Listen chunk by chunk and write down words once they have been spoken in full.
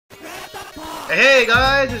Hey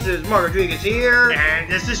guys, this is Mark Rodriguez here. And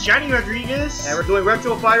this is Johnny Rodriguez. And we're doing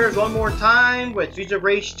Retro Fighters one more time with Streets of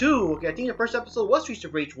Rage 2. Okay, I think the first episode was Streets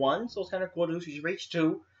of Rage 1, so it's kind of cool to do Streets of Rage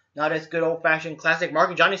 2. Now that's good old-fashioned classic Mark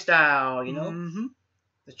and Johnny style, you know?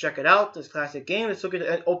 Let's check it out, this classic game. Let's look at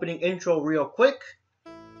the opening intro real quick.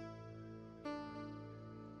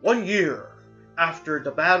 1 year after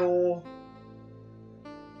the battle,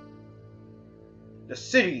 the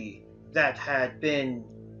city that had been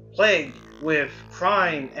plagued with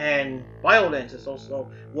crime and violence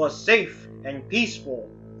was safe and peaceful.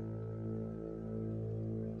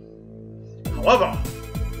 However,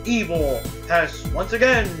 evil has once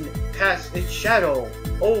again cast its shadow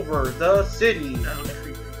over the city.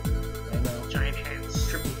 Giant hands.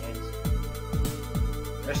 Triple hands.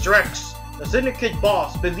 Mr. X, the Syndicate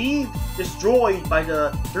boss, believed destroyed by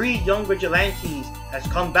the 3 young vigilantes, has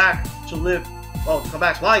come back to live. Come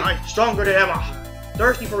back life, stronger than ever.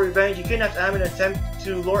 Thirsty for revenge, he kidnaps Am in an attempt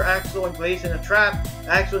to lure Axel and Blaze in a trap.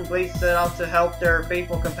 Axel and Blaze set out to help their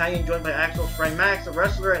faithful companion, joined by Axel's friend Max, a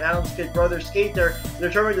wrestler, and Adam's kid brother Skate. They're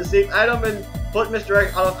determined to save Adam and put Mr.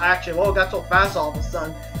 X out of action. Well, it got so fast all of a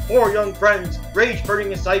sudden. 4 young friends, rage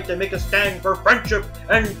burning inside, to make a stand for friendship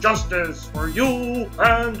and justice for you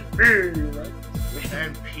and me.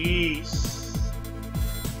 And peace.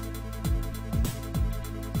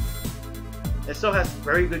 It still has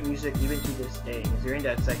very good music even to this day, considering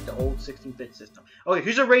that's like the old 16-bit system. Okay,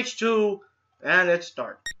 here's a Rage 2, and let's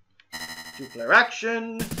start. 2-player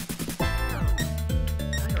action. I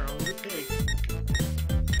don't know, what do you think?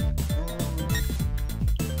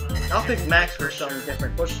 I'll pick Max for something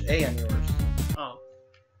different. Push A on yours. Oh.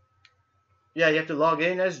 Yeah, you have to log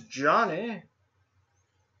in as Johnny.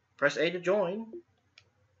 Press A to join.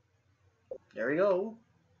 There we go.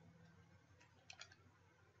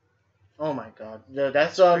 Oh my god.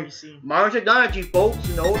 That's modern technology, folks.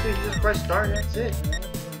 You know, you just press start and that's it. You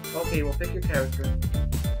know? Okay, we'll pick your character.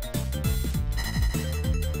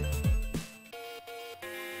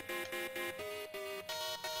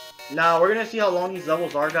 Now we're gonna see how long these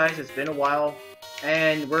levels are, guys. It's been a while.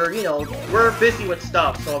 And we're busy with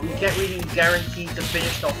stuff, so we can't really guarantee to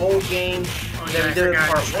finish the whole game. Oh, then we did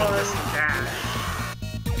part 1.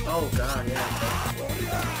 Oh god, yeah.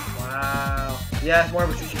 Wow. Yeah, it's more of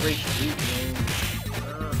a Streets of Rage 3 game.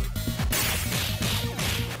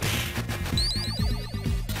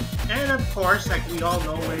 And of course, like we all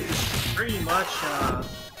know, it's pretty much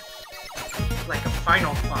like a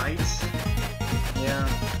final fight. Yeah.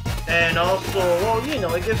 And also, well,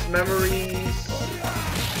 it gives memories.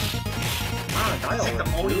 It's like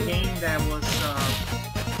the only game that was,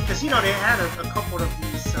 because they had a couple of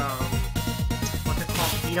these, what they call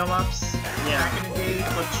beat-em-ups back in the day,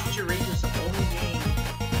 but Streets of Rage was the only game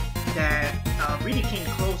that really came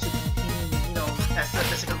close to competing,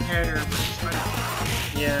 as a competitor with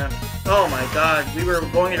Spider-Man. Yeah. Oh my god, we were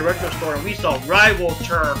going in a retro store and we saw Rival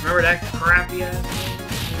Turf. Remember that crappy ass game?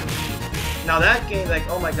 Now that game, like,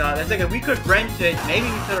 oh my god, that's like, if we could rent it, maybe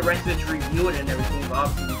we could have rented it to review it and everything, but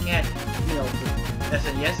obviously we can't, the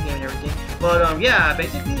SNES game and everything. But, yeah,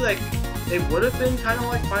 basically, like, it would have been kind of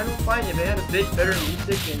like Final Fight if it had a bit better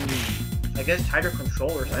music and, I guess, tighter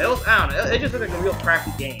controllers. I don't know, it just looked like a real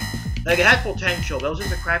crappy game. Like, it had potential, but it was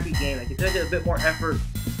just a crappy game. Like, it could have did a bit more effort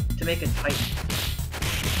to make it tight.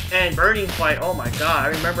 And Burning Fight, oh my god, I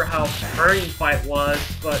remember how Burning Fight was,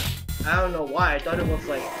 but I don't know why. I thought it was,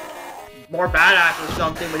 like, more badass or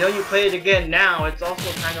something, but when you play it again now, it's also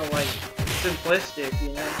kind of like simplistic,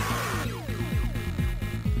 you know?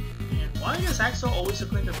 And why does Axel always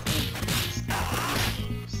look like a cool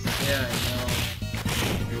games? Yeah, I know.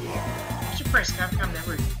 I'm surprised Capcom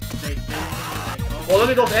never well, look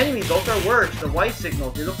at those enemies, those are words, the white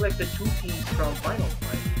signals, they look like the 2Ps from Final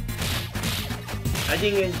Fight. I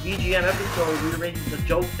think in VGM episode, we were making the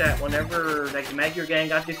joke that whenever, like, the Magyar Gang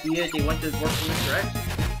got defeated, they went to work for Mr. X.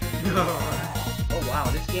 Oh wow,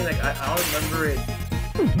 this game, like, I don't remember it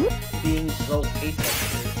being so paced like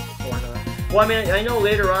this, sort of. Well, I mean, I know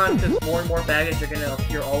later on, because more and more baggage are gonna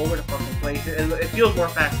appear all over the fucking place, it feels more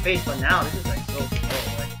fast-paced, but now, this is, like, so slow,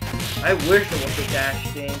 like, I wish there was a dash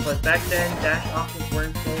thing, but back then, dash options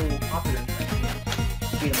weren't so popular in that game.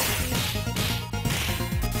 Beat 'em up games.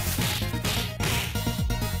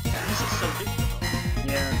 This is so difficult.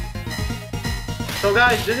 Yeah. So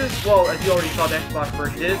guys, this is, well, as you already saw the Xbox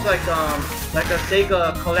version, this is like a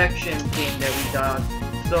Sega collection game that we got.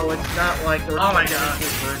 So it's not like the oh my god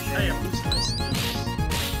version. I am losing this.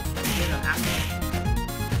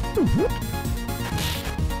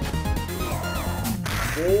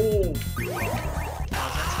 Oh.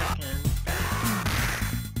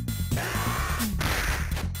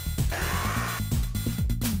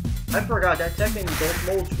 I forgot that Tekken, those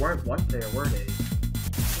modes weren't one player, were they?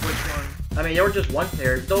 Which one? I mean, they were just one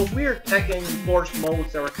player. Those weird Tekken Force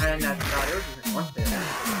modes that were kind of not they were just one player.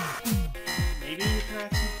 Maybe you can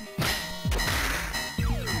actually.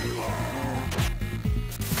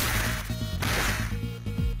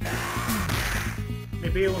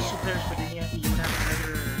 Maybe it was 2 players, but then you have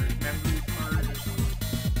another memory card or something.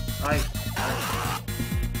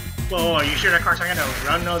 Whoa, are you sure that car's not gonna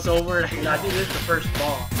run us over? No, I think this is the first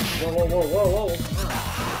ball. Whoa.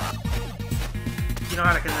 You know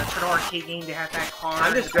how like in the Turtle Arcade game they have that car?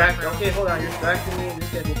 I'm distracted. Okay, hold on, you're distracting me. This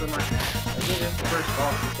guy's open my ass. I think this is the first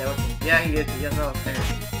ball. Yeah, he is. He has no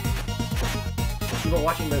energy. People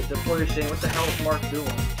watching the players saying, what the hell is Mark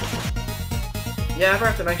doing? Yeah, I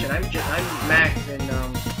forgot to mention, I'm Max and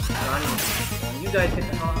Johnny. You guys hit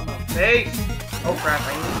the hell out of my face! Oh crap,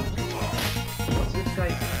 I need to... What's this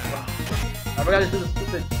guy? Oh, I forgot to do the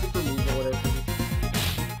stupid super move or whatever.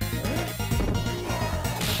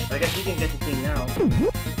 I guess you can get the thing now.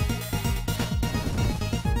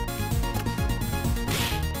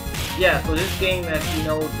 Yeah, so this game, as you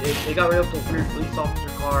know, they got rid of those weird police officer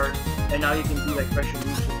cars, and now you can do like special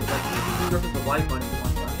moves with like you can the white button.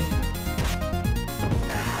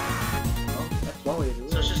 One way to do it.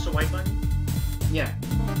 So it's just a white button? Yeah.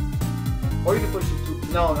 Or you can push it to...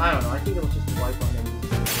 No, I don't know. I think it was just a white button.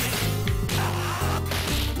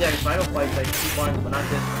 Yeah, because Final Fight's like 2 buttons, but not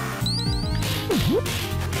this one.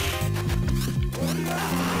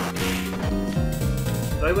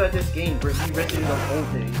 So I got this game, revisiting those old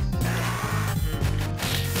days.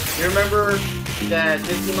 You remember that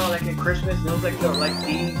this came out like at Christmas? It was like the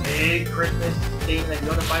big Christmas thing, like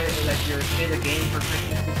notify it like your kid a game for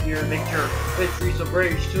Christmas this year. Make sure it's Streets of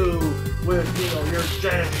Rage 2 with your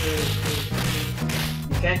Genesis.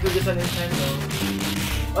 You can't do this on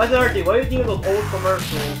Nintendo. That's another thing. What do you think of those old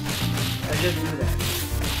commercials that just do that?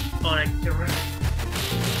 Oh, like direct.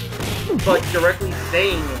 But directly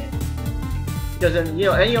saying it. Because in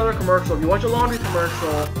any other commercial, if you watch a laundry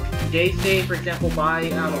commercial, they say, for example, buy I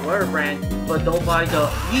don't know whatever brand, but don't buy the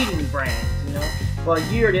eating brand, But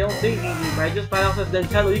here they don't say eating brand, just buy off of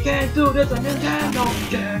Nintendo. You can't do this on Nintendo.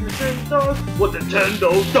 Nintendo, what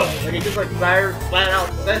Nintendo don't, and it just like flat out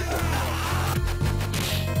says it.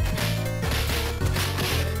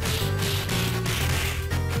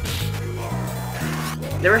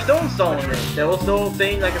 They were still installing it. They were still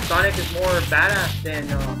saying like if Sonic is more badass than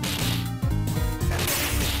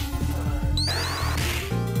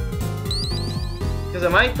because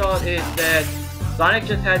my thought is that Sonic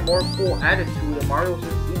just had more cool attitude and Mario was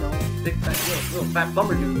just, big fat, little fat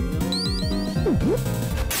bummer dude, Look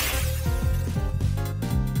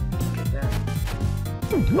at that.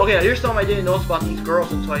 Okay, here's something I didn't notice about these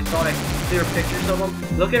girls until I saw like clear pictures of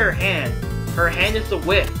them. Look at her hand. Her hand is the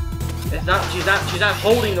whip. It's not. She's not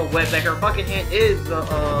holding the whip. Like her fucking hand is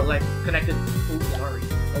like connected. Ooh, sorry,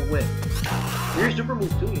 a whip. Here's super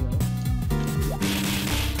move too, There you go.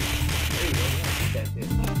 That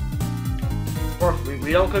bitch. Of course,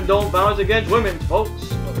 we don't condone violence against women, folks.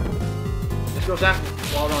 This girl's asking.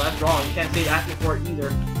 Well, no, that's wrong. You can't say asking for it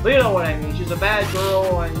either. But you know what I mean. She's a bad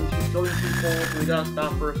girl and she's killing people. So we gotta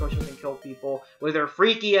stop her so she doesn't kill people with her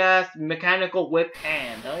freaky ass mechanical whip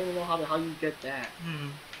hand. I don't even know how the hell you get that.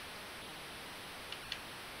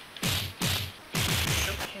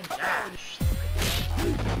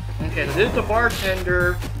 Okay, so this is the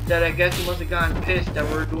bartender that I guess he must have gotten pissed that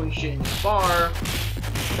we're doing shit in the bar.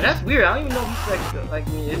 And that's weird. I don't even know if he's like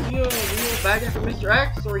me. Is he a real bad guy for Mr.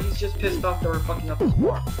 X, or he's just pissed off that we're fucking up his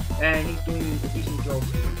bar and he's doing decent jokes.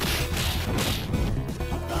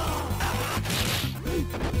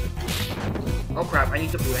 Oh crap! I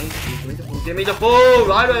need the food. I need the food. Give me the food.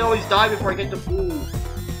 Why do I always die before I get the food?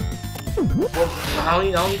 Well, I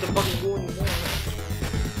don't need the fucking food anymore.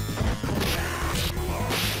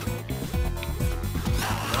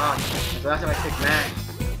 So that's how I pick Max.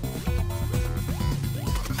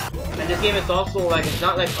 And this game is also like, it's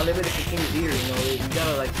not like unlimited continues here, you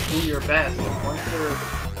gotta like do your best. Once your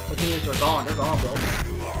continues are gone, they're gone, bro.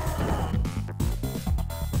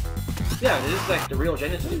 Yeah, this is like the real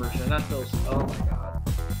Genesis version, not those, oh my god.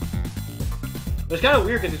 But it's kind of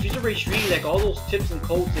weird because in Streets of Rage 3, like all those tips and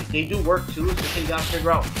codes, they do work too, so you gotta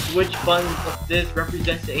figure out which buttons of this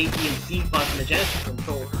represents the A, B, and C buttons in the Genesis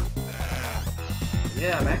controller.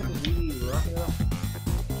 Yeah, Max is really rocking it up.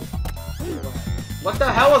 What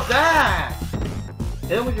the hell was that?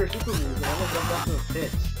 Hit him with your super moves and almost jumped off to the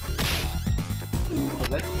pits. So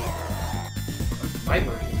that's my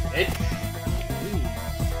version. It's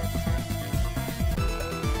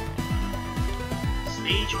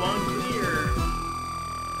Stage 1 clear.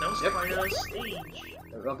 That was quite a stage.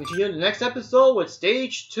 That We'll continue in the next episode with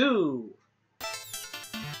Stage 2.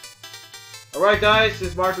 Alright guys, this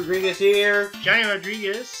is Mark Rodriguez here. Johnny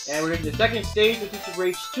Rodriguez. And we're in the second stage of Streets of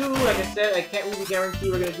Rage 2. Like I said, I can't really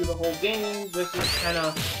guarantee we're going to do the whole game. This is kind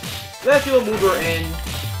of... let's do a mover in.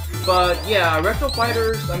 But yeah, Retro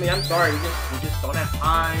Fighters, I mean, I'm sorry, we just don't have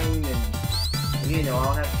time. And, you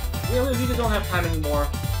know, we just don't have time anymore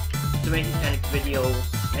to make these kind of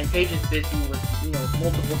videos. And Paige is busy with, you know,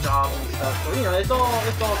 multiple jobs and stuff. So, you know, it's all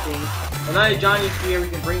things. But now that Johnny's here, we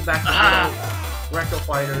can bring back the Retro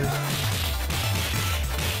Fighters.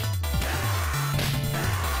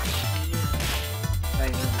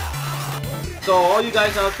 So all you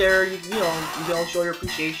guys out there, you know, show your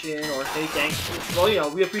appreciation or say thanks. Well, you know,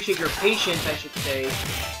 we appreciate your patience, I should say,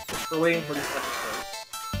 for waiting for these episodes.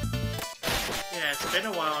 Yeah, it's been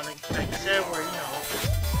a while, and like I said, we're, you know.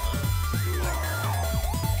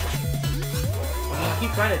 I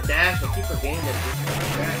keep trying to dash, I keep forgetting that this is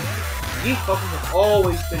dash. These fuckers have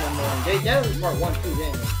always been annoying. That was part 1 too,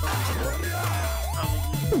 didn't they?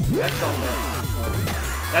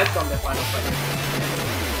 That's on the Final Fight.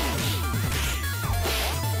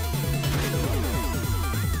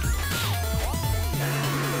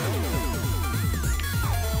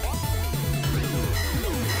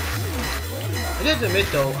 I have to admit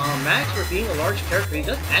though, Max, for being a large character, he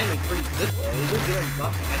does animate pretty good though. He does give him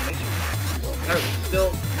lots of animation. He's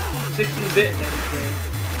still 16-bit and everything.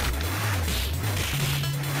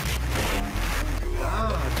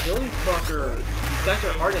 Ah, silly fucker. These guys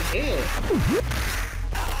are hard to hit.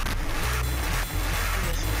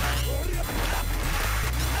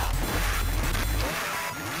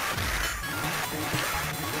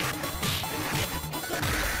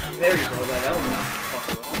 There you go, that was not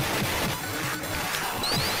fucker.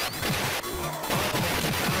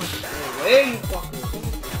 Hey, you fucker!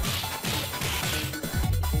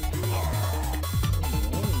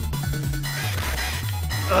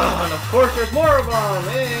 And of course there's more of them!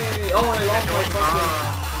 Hey! Oh, and I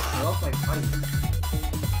lost my pipe.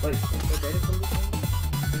 Wait, is there data from this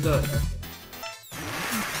thing? Good. Okay.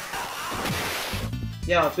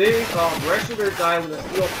 Yeah, a big wrestler guy with a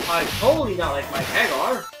steel pipe. Totally not like Mike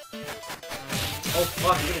Hagar. Oh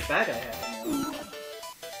fuck, look at that guy had.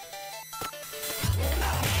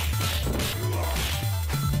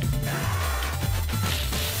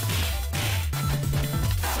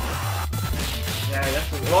 Yeah, that's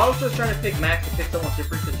what, well, I was just trying to pick Max to pick someone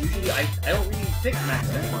different because usually I don't really pick Max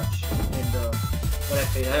that much in what I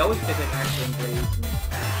play. I always pick like Axel and Blaze and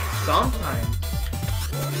sometimes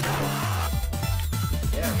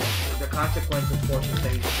yeah, the consequence of course is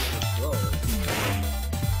that he's super slow.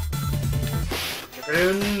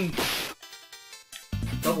 Chicken!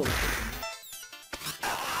 Double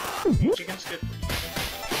chicken. Chicken's good for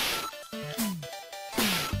you.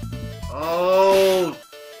 Oh!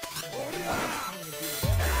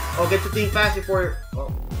 Oh, get the thing fast before.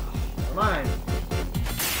 Oh, come on.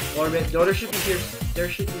 Or no, there should be here. There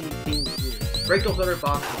should be things here. Break those other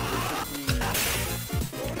boxes.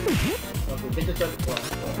 Okay, get this other box.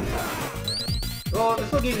 Well,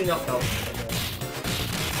 this will give you enough health.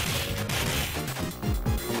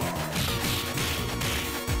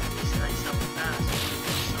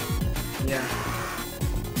 Yeah.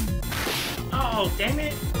 Oh, damn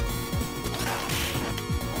it!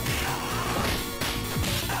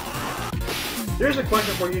 There's a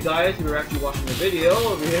question for you guys if you're actually watching the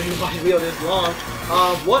video, if you watch the video this long.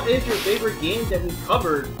 What is your favorite game that we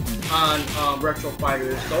covered on Retro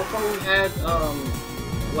Fighters? So far we had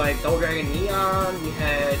like Double Dragon Neon, we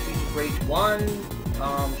had Streets of Rage 1,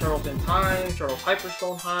 Turtles in Time, Turtles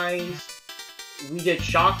Hyperstone Heist, we did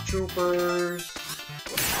Shock Troopers,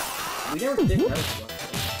 we never did Metal Slug.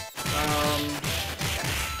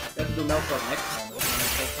 We have to do Metal Slug next time, but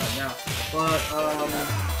it's not now. But I don't know,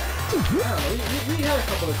 we had a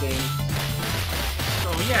couple of games. So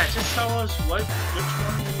yeah, just tell us which one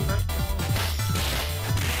you like the most.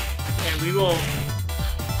 And we will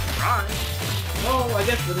try. Well, I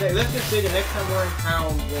guess let's just say the next time we're in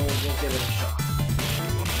town, we'll give it a shot.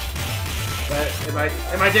 But it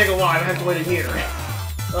might take a while, I have to wait a year.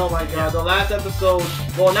 Oh my god, the last episode,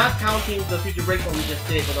 well not counting the Future Break one we just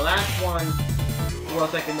did, but the last one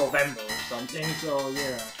was like in November or something, so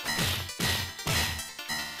yeah.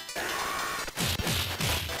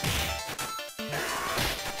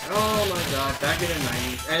 Oh my god, back in the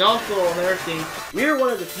 90s. And also, another thing, we were one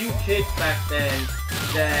of the few kids back then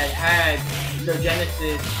that had the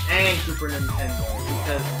Genesis and Super Nintendo.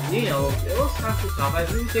 Because, you know, it was times were tough. I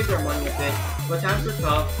really saved our money a bit, but times were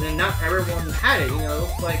tough, and not everyone had it. You know, it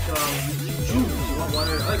was like, you choose, you want one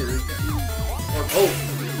or the other, or both.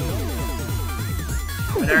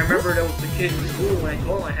 And I remember there was a kid in school when I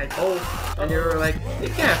told them I had both, and they were like, "You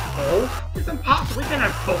can't have both. It's impossible. We can't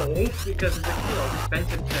have both because it's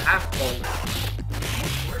expensive to have both."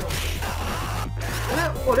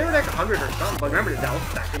 Well, they were like 100 or something, but remember that was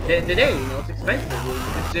back in the day, it's expensive. You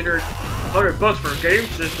considered $100 for a game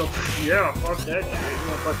system, yeah, fuck that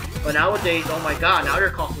shit. But nowadays, oh my god, now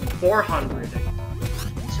they're costing 400.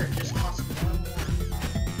 Just costing more.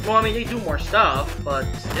 Well, I mean, they do more stuff, but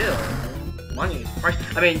still, money is price.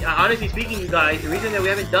 I mean, honestly speaking, you guys, the reason that we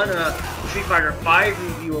haven't done a Street Fighter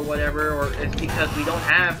 5 review or whatever, is because we don't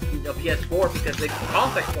have a PS4, because they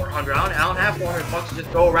cost like 400. I don't have $400 to just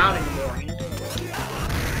throw around anymore.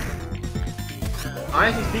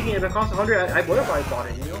 Honestly speaking, if it cost 100, I would have probably bought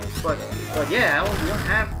it, But yeah, we don't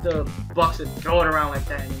have the bucks to throw it around like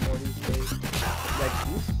that anymore these days. Like,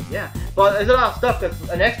 yeah. But there's a lot of stuff, because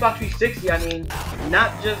an Xbox 360, I mean,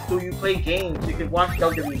 not just do you play games, you can watch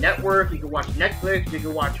WWE Network, you can watch Netflix, you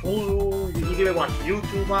can watch Hulu, you can even watch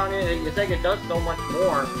YouTube on it. It's like it does so much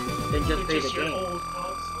more than just play the game.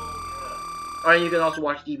 Or you can also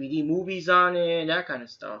watch DVD movies on it, that kind of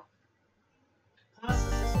stuff. Plus,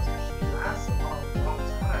 the systems actually last a long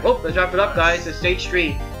time. Oh, let's wrap it up, guys. It's Stage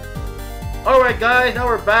 3. Alright, guys, now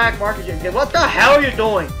we're back. Mark and Johnny. What the hell are you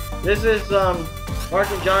doing? This is, Mark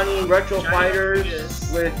and Johnny Retro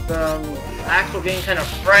Fighters with, Axel getting kind of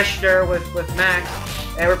fresh there with Max.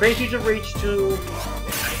 And we're playing Streets of Rage 2.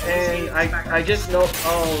 And I just know,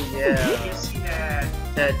 oh, yeah. You see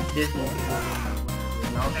that Disney.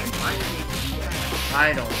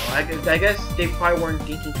 I don't know. I guess they probably weren't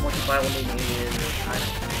thinking too much about when they made it. I don't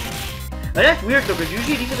know. And that's weird though, because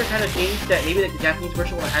usually these are the kind of things that maybe like the Japanese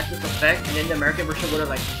version would have had this effect, and then the American version would have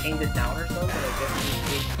like tamed it down or something. But I guess in this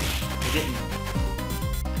case, they didn't.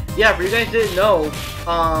 Yeah, for you guys didn't know,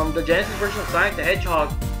 the Genesis version of Sonic the Hedgehog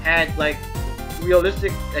had like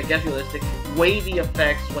realistic, wavy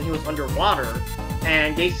effects when he was underwater,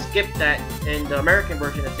 and they skipped that in the American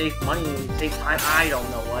version to save money and save time. I don't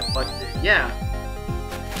know what, but yeah.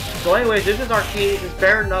 So anyways, this is Arcade, this is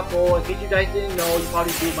Bare Knuckle. In case you guys didn't know, you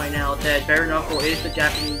probably do by now, that Bare Knuckle is the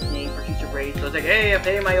Japanese name for Streets of Rage. So it's like, hey, I'm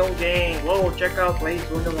playing my own game. Whoa, check out Blaze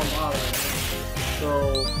Wonder Model.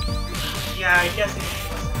 So yeah, I guess it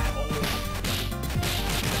wasn't that old.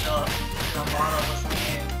 The model was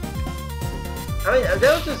in. I mean,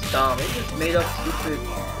 that was just dumb. They just made up stupid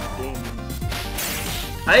games.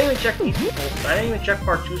 I didn't even check these people. I didn't even check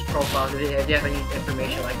Part 2's profile. They have any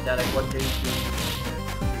information like that, like what they do.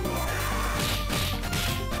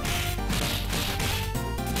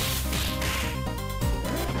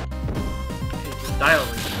 Dial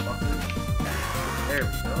rate, fucker. There we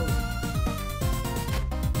go.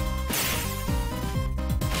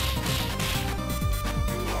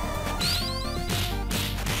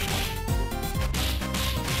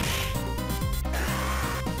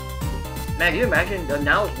 Man, can you imagine that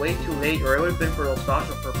now it's way too late, or it would have been for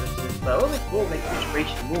nostalgia purposes, but it would be cool to make this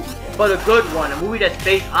Rage the movie. But a good one, a movie that's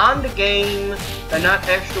based on the game, and not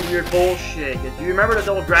extra weird bullshit. Because you remember the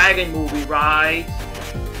Double Dragon movie, right?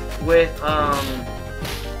 With,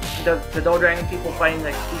 the Double Dragon people fighting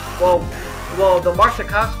like, well, the Mark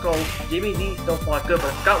Dacascos, Jimmy D still fought good,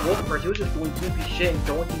 but Scott Wolford, he was just doing goofy shit and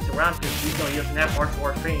throwing things around because he doesn't have martial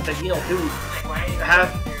arts training. It's like, dude,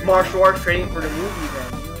 have martial arts training for the movie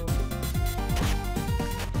then,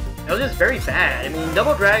 It was just very bad. I mean,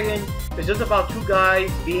 Double Dragon is just about two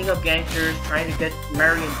guys beating up gangsters trying to get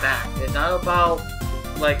Marion back. It's not about,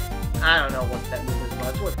 like, I don't know what that movie is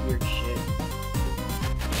about. It's what weird shit.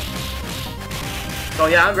 So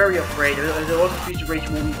yeah, I'm very afraid. If there was a Streets of Rage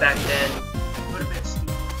movie back then, It would have been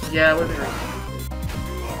stupid. yeah, it would have been very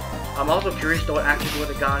stupid. I'm also curious to what actors would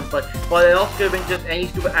have gone, but it also could have been just any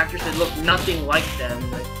stupid actors that looked nothing like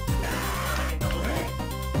them. Like,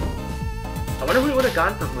 I wonder who would have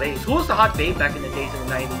gone for Blaze. Who was the hot babe back in the days of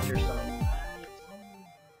the 90s or something?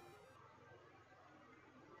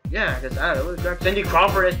 Yeah, because I don't know, it would have gone Cindy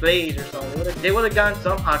Crawford as Blaze or something. They would have gone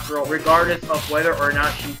some hot girl, regardless of whether or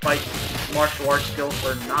not she fights martial arts skills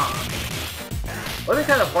or not. It would have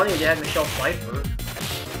been kind of funny if they had Michelle Pfeiffer.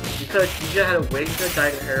 Because she just had a wig, she could have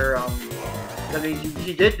dyed her hair, I mean,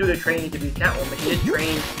 she did do the training to be Catwoman, she did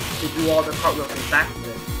train to do all the cartwheels and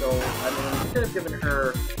backflips, so, I mean, we could have given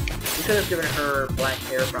her black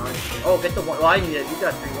hair, brown hair. Oh, get the one, well, I need it, you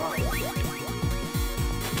got 3 lines.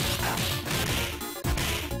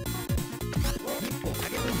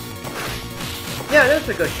 Yeah, that's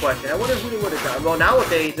a good question. I wonder who they would have done. Well,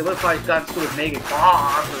 nowadays, they would have probably got to with Megan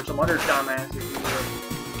Fox or some other dumbass.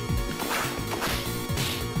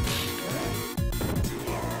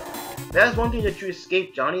 That's one thing that you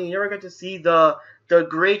escaped, Johnny. You never got to see the the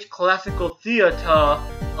great classical theater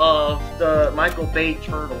of the Michael Bay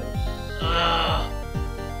Turtles.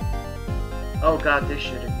 Oh god, this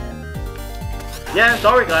shit again. Yeah, I'm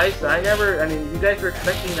sorry guys, I mean, you guys were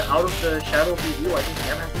expecting the Out of the Shadows review, I just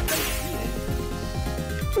never had the time to see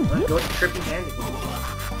it. Let's go to Trippy Handicaps.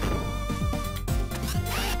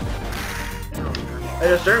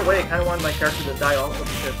 In a certain way, I kind of wanted my character to die also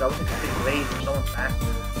because I was expecting rage or someone faster.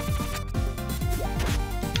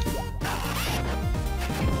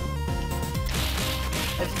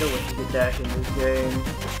 I still wish you could dash in this game.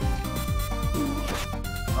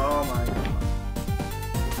 Oh my god.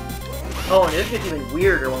 Oh, and this gets even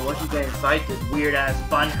weirder when once you get inside this weird-ass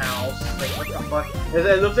funhouse. Like, what the fuck?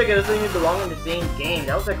 It looks like it doesn't even belong in the same game.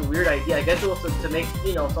 That was like a weird idea. I guess it was to make,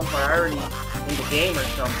 you know, some priority in the game or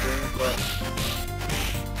something, but...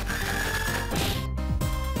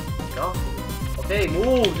 Okay,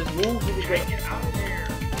 move! Just move! You can get out of there!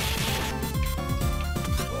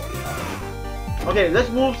 Okay, let's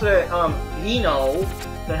move so that, Dino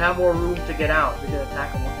can have more room to get out. We can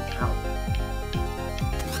attack him once he's out.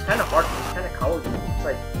 It's kinda hard, it's kinda cowardly. It's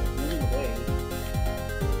like, moving away.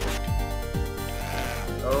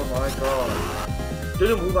 Oh my god.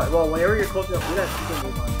 Doesn't move on. Well, whenever you're close enough to that, you can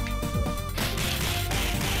move on.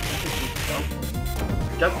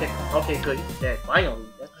 Jump kick. Okay, good, he's dead. Finally.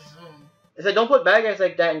 It's like, don't put bad guys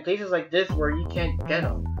like that in places like this where you can't get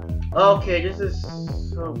them. Okay, this is...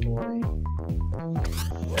 oh boy.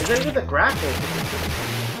 Is that even the graphics?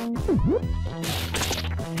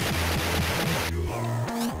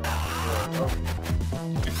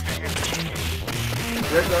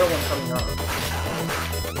 There's another one coming up.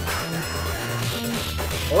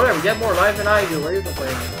 Oh, whatever, you get more life than I do. Where are you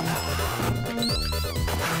complaining?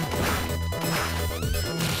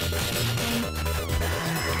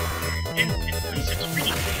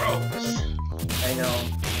 I know.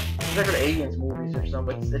 It's like for aliens movies or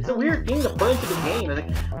something. It's a weird thing to put into the game. It's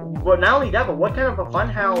like, but not only that, but what kind of a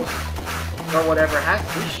funhouse or whatever has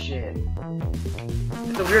this shit?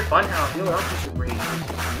 It's a weird funhouse. You know what else is great?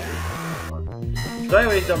 So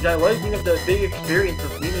anyways, Johnny, what do you think of the big experience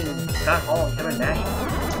of meeting Scott Hall and Kevin Nash?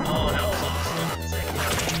 Oh, that was awesome. It's like,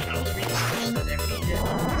 I was reading stuff that they did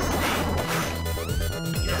on the stage.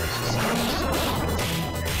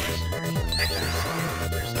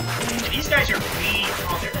 These guys are really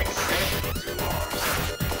tall. They're like 7 feet tall.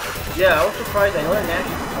 Yeah, I was surprised. I know that Nash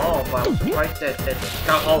is tall, but I was surprised that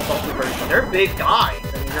Scott Hall is also very tall. They're big guys.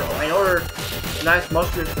 I mean, I know they're nice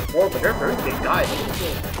musculars before, but they're very big guys. They can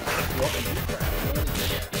still pick you up and do crap.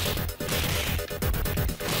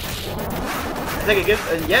 I think it gives,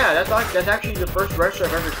 yeah, that's actually the first wrestler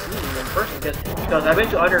I've ever seen in person, because I've been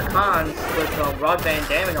to other cons with Rob Van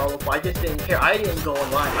Dam and all, but I just didn't care. I didn't go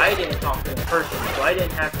online. I didn't talk to them in person, so I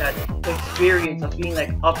didn't have that experience of being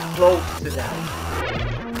like up close to them.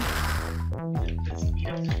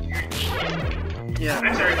 Yeah.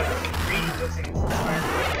 I'm sorry about reading those things.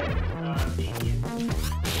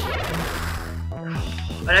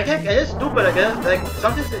 And I can't, it's stupid, I guess, like,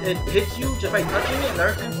 sometimes it hits you just by touching it, and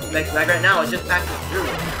other times, like right now, it just passes through.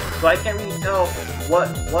 So I can't really tell what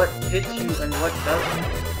hits you and what doesn't.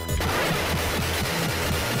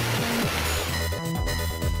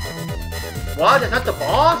 What? That's not the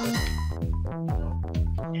boss?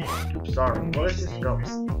 Oops, sorry. Well, let's just go.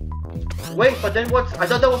 Wait, but then what's... I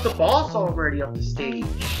thought that was the boss already up the stage.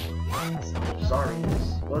 Sorry,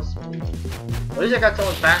 this was me. At least I got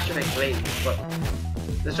someone faster than Blade, but...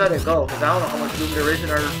 Let's try to go, because I don't know how much room there is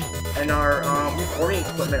in our recording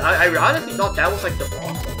equipment. I honestly thought that was like the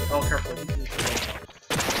boss. Oh, careful.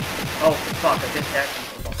 Oh, fuck, I did that.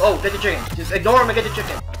 Oh, get the chicken. Just ignore him and get the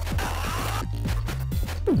chicken.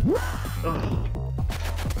 Ugh.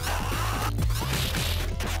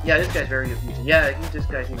 Yeah, this guy's very abusing. Yeah, I think this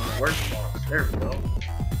guy's even worse boss. There we go.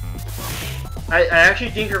 I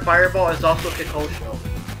actually think her fireball is also Kikosho.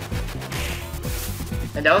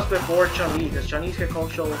 And that was before Chun-Li, because Chun-Li's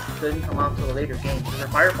Kikosho didn't come out until a later game, because her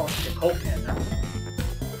fireball is Kikoken now.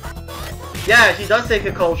 Yeah, she does say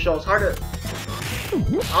Kikosho, it's hard to...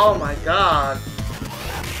 Oh my god.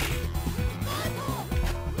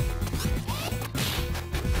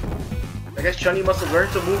 I guess Chun-Li must have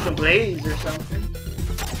learned to move from Blaze or something.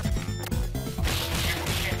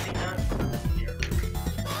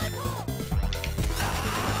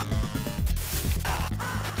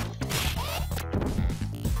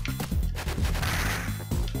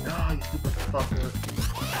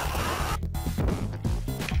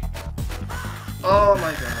 Oh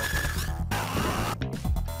my god.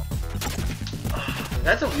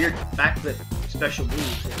 That's a weird backflip special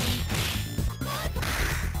move.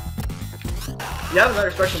 You have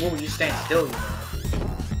another special move when you stand still, you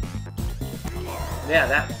know. Yeah,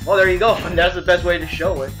 that one. Well, there you go. That's the best way to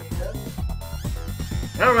show it.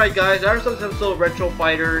 Alright guys, our first episode of Retro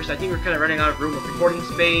Fighters. I think we're kind of running out of room of recording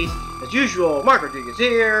space. As usual, Mark Rodriguez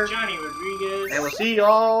here. Johnny Rodriguez. And we'll see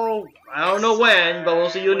y'all, I don't know when, but we'll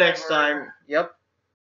see you next time. Yep.